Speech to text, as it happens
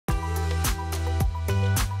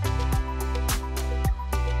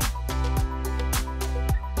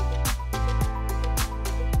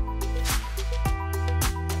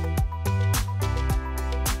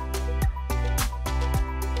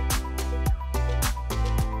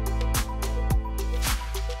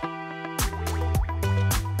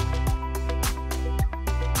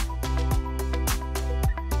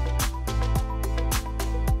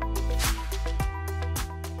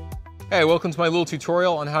Hey, welcome to my little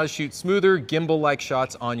tutorial on how to shoot smoother gimbal-like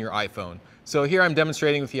shots on your iPhone. So here I'm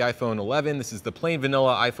demonstrating with the iPhone 11. This is the plain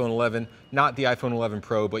vanilla iPhone 11, not the iPhone 11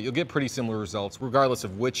 Pro, but you'll get pretty similar results regardless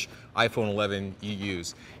of which iPhone 11 you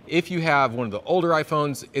use. If you have one of the older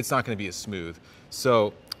iPhones, it's not going to be as smooth.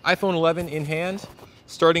 So iPhone 11 in hand,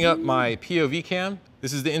 starting up my POV cam.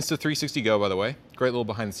 This is the Insta360 Go, by the way. Great little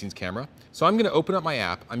behind-the-scenes camera. So I'm going to open up my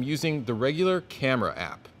app. I'm using the regular camera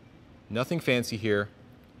app. Nothing fancy here.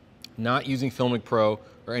 Not using Filmic Pro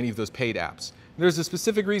or any of those paid apps. There's a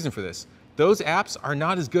specific reason for this. Those apps are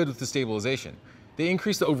not as good with the stabilization. They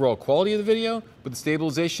increase the overall quality of the video, but the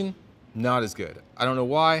stabilization, not as good. I don't know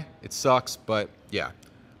why, it sucks, but yeah,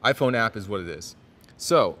 iPhone app is what it is.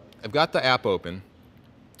 So I've got the app open,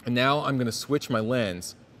 and now I'm gonna switch my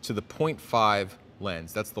lens to the 0.5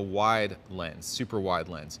 lens. That's the wide lens, super wide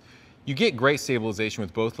lens. You get great stabilization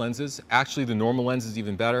with both lenses. Actually, the normal lens is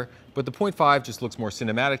even better, but the 0.5 just looks more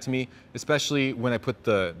cinematic to me, especially when I put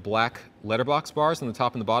the black letterbox bars on the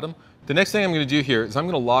top and the bottom. The next thing I'm gonna do here is I'm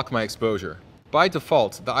gonna lock my exposure. By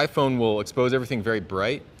default, the iPhone will expose everything very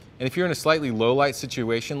bright, and if you're in a slightly low light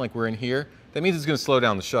situation like we're in here, that means it's gonna slow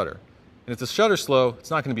down the shutter. And if the shutter's slow, it's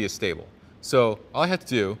not gonna be as stable. So all I have to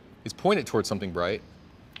do is point it towards something bright,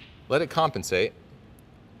 let it compensate,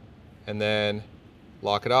 and then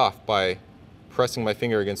lock it off by pressing my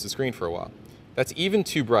finger against the screen for a while. That's even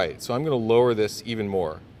too bright, so I'm gonna lower this even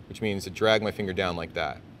more, which means to drag my finger down like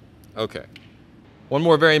that. Okay. One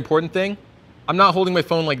more very important thing, I'm not holding my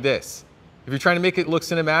phone like this. If you're trying to make it look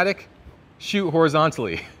cinematic, shoot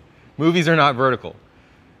horizontally. Movies are not vertical.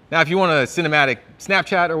 Now, if you want a cinematic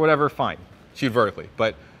Snapchat or whatever, fine, shoot vertically.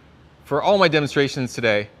 But for all my demonstrations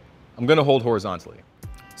today, I'm gonna hold horizontally.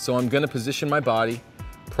 So I'm gonna position my body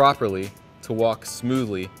properly to walk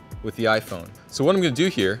smoothly with the iPhone. So what I'm gonna do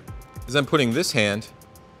here is I'm putting this hand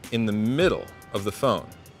in the middle of the phone,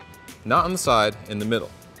 not on the side, in the middle.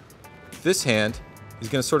 This hand is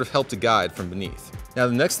gonna sort of help to guide from beneath. Now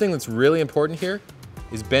the next thing that's really important here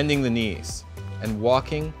is bending the knees and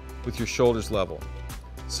walking with your shoulders level.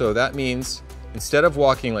 So that means instead of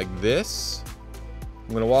walking like this,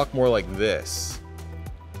 I'm gonna walk more like this,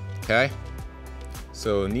 okay?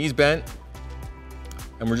 So knees bent,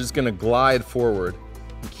 and we're just gonna glide forward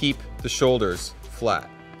and keep the shoulders flat.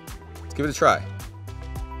 Let's give it a try.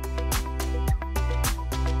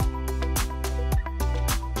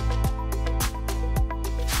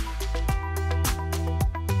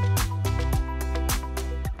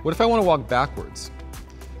 What if I wanna walk backwards?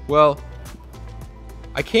 Well,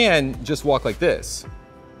 I can just walk like this.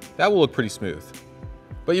 That will look pretty smooth.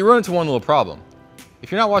 But you run into one little problem.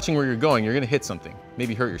 If you're not watching where you're going, you're gonna hit something,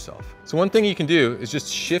 maybe hurt yourself. So one thing you can do is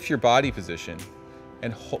just shift your body position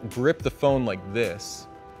and grip the phone like this.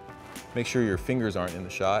 Make sure your fingers aren't in the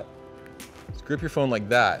shot. Just grip your phone like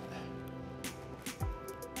that,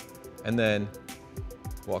 and then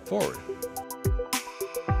walk forward.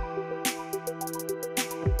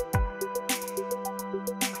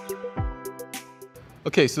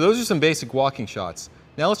 Okay, so those are some basic walking shots.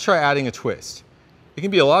 Now let's try adding a twist. It can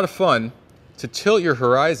be a lot of fun to tilt your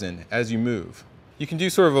horizon as you move. You can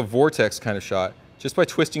do sort of a vortex kind of shot just by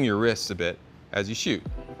twisting your wrists a bit as you shoot.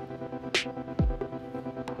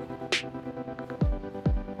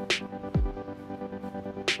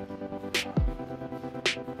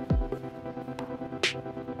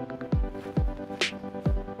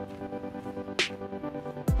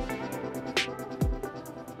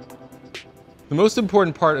 The most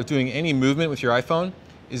important part of doing any movement with your iPhone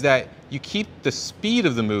is that you keep the speed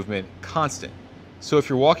of the movement constant. So if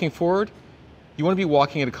you're walking forward, you want to be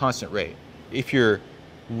walking at a constant rate. If you're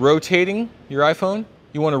rotating your iPhone,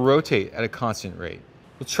 you want to rotate at a constant rate.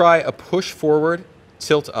 Let's try a push forward,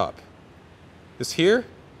 tilt up. This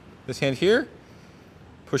hand here,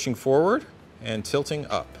 pushing forward and tilting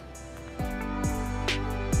up.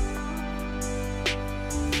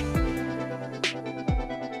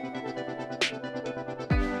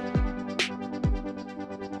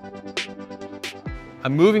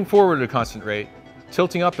 I'm moving forward at a constant rate,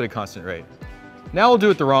 tilting up at a constant rate. Now I'll do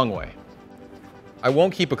it the wrong way. I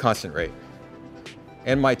won't keep a constant rate.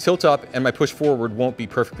 And my tilt up and my push forward won't be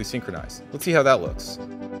perfectly synchronized. Let's see how that looks.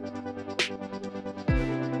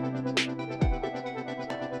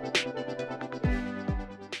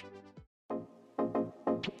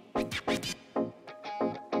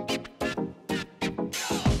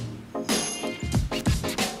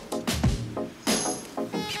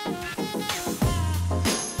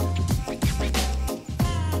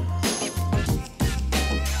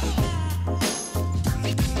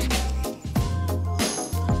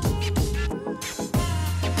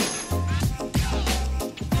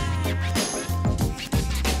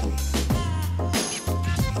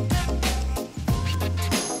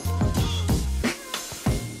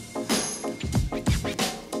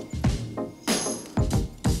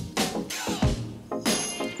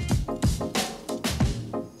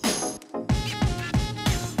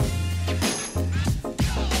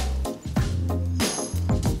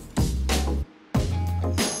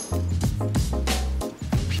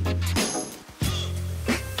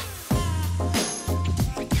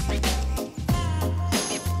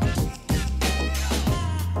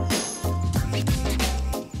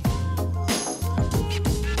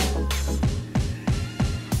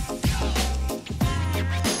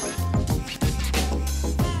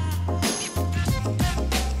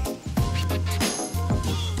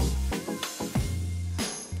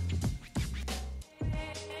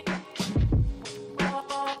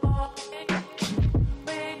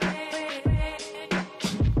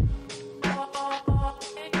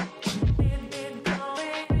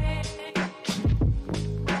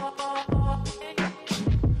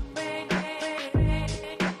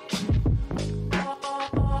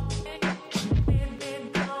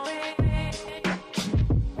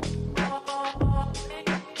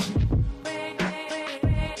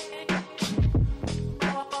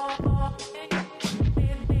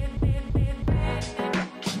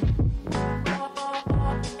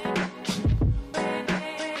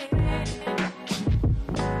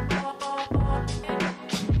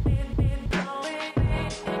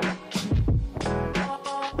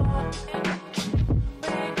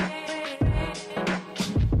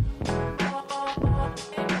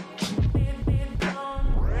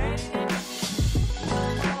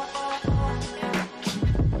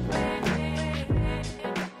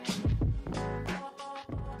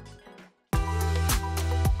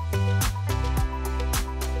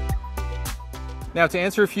 Now, to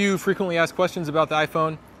answer a few frequently asked questions about the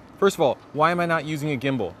iPhone, first of all, why am I not using a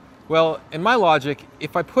gimbal? Well, in my logic,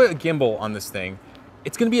 if I put a gimbal on this thing,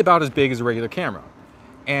 it's going to be about as big as a regular camera.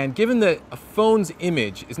 And given that a phone's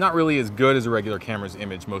image is not really as good as a regular camera's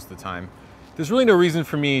image most of the time, there's really no reason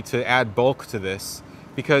for me to add bulk to this,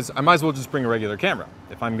 because I might as well just bring a regular camera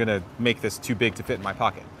if I'm going to make this too big to fit in my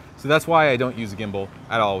pocket. So that's why I don't use a gimbal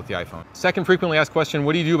at all with the iPhone. Second frequently asked question,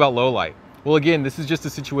 what do you do about low light? Well, again, this is just a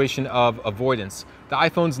situation of avoidance. The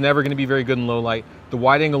iPhone's never going to be very good in low light. The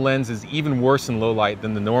wide angle lens is even worse in low light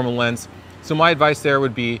than the normal lens. So my advice there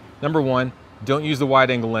would be, number one, don't use the wide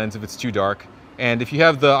angle lens if it's too dark. And if you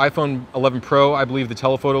have the iPhone 11 Pro, I believe the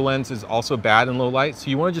telephoto lens is also bad in low light, so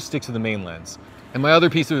you want to just stick to the main lens. And my other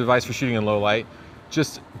piece of advice for shooting in low light,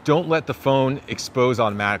 just don't let the phone expose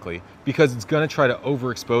automatically, because it's going to try to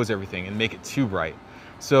overexpose everything and make it too bright.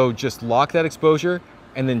 So just lock that exposure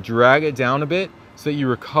and then drag it down a bit so that you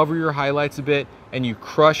recover your highlights a bit and you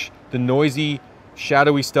crush the noisy,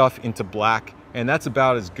 shadowy stuff into black, and that's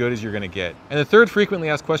about as good as you're going to get. And the third frequently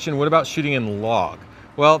asked question, what about shooting in log?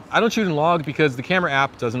 Well, I don't shoot in log because the camera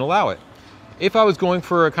app doesn't allow it. If I was going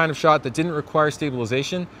for a kind of shot that didn't require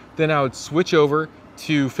stabilization, then I would switch over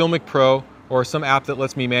to Filmic Pro or some app that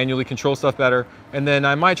lets me manually control stuff better, and then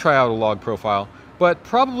I might try out a log profile. But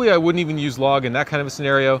probably I wouldn't even use log in that kind of a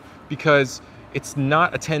scenario because it's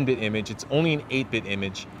not a 10-bit image, it's only an 8-bit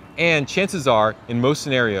image. And chances are, in most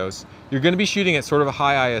scenarios, you're going to be shooting at sort of a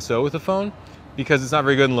high ISO with the phone because it's not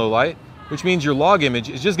very good in low light, which means your log image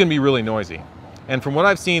is just going to be really noisy. And from what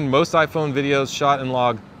I've seen, most iPhone videos shot in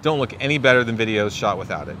log don't look any better than videos shot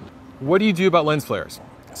without it. What do you do about lens flares?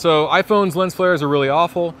 So iPhone's lens flares are really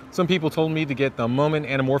awful. Some people told me to get the Moment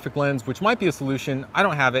anamorphic lens, which might be a solution. I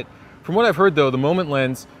don't have it. From what I've heard though, the Moment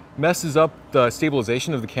lens messes up the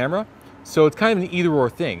stabilization of the camera. So it's kind of an either or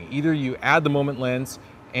thing. Either you add the Moment lens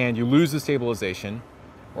and you lose the stabilization,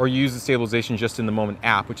 or you use the stabilization just in the Moment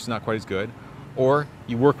app, which is not quite as good, or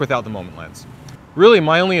you work without the Moment lens. Really,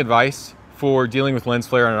 my only advice for dealing with lens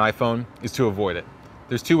flare on an iPhone is to avoid it.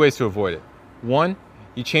 There's two ways to avoid it. One,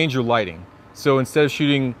 you change your lighting. So instead of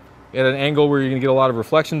shooting at an angle where you're gonna get a lot of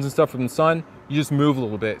reflections and stuff from the sun, you just move a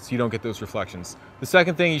little bit so you don't get those reflections. The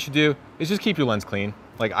second thing you should do is just keep your lens clean.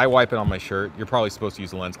 Like I wipe it on my shirt. You're probably supposed to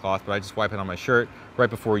use a lens cloth, but I just wipe it on my shirt right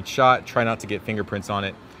before each shot. Try not to get fingerprints on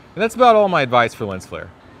it. And that's about all my advice for lens flare.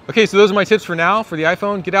 Okay, so those are my tips for now for the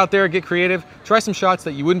iPhone. Get out there, get creative, try some shots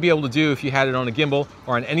that you wouldn't be able to do if you had it on a gimbal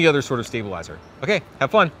or on any other sort of stabilizer. Okay,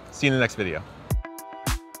 have fun. See you in the next video.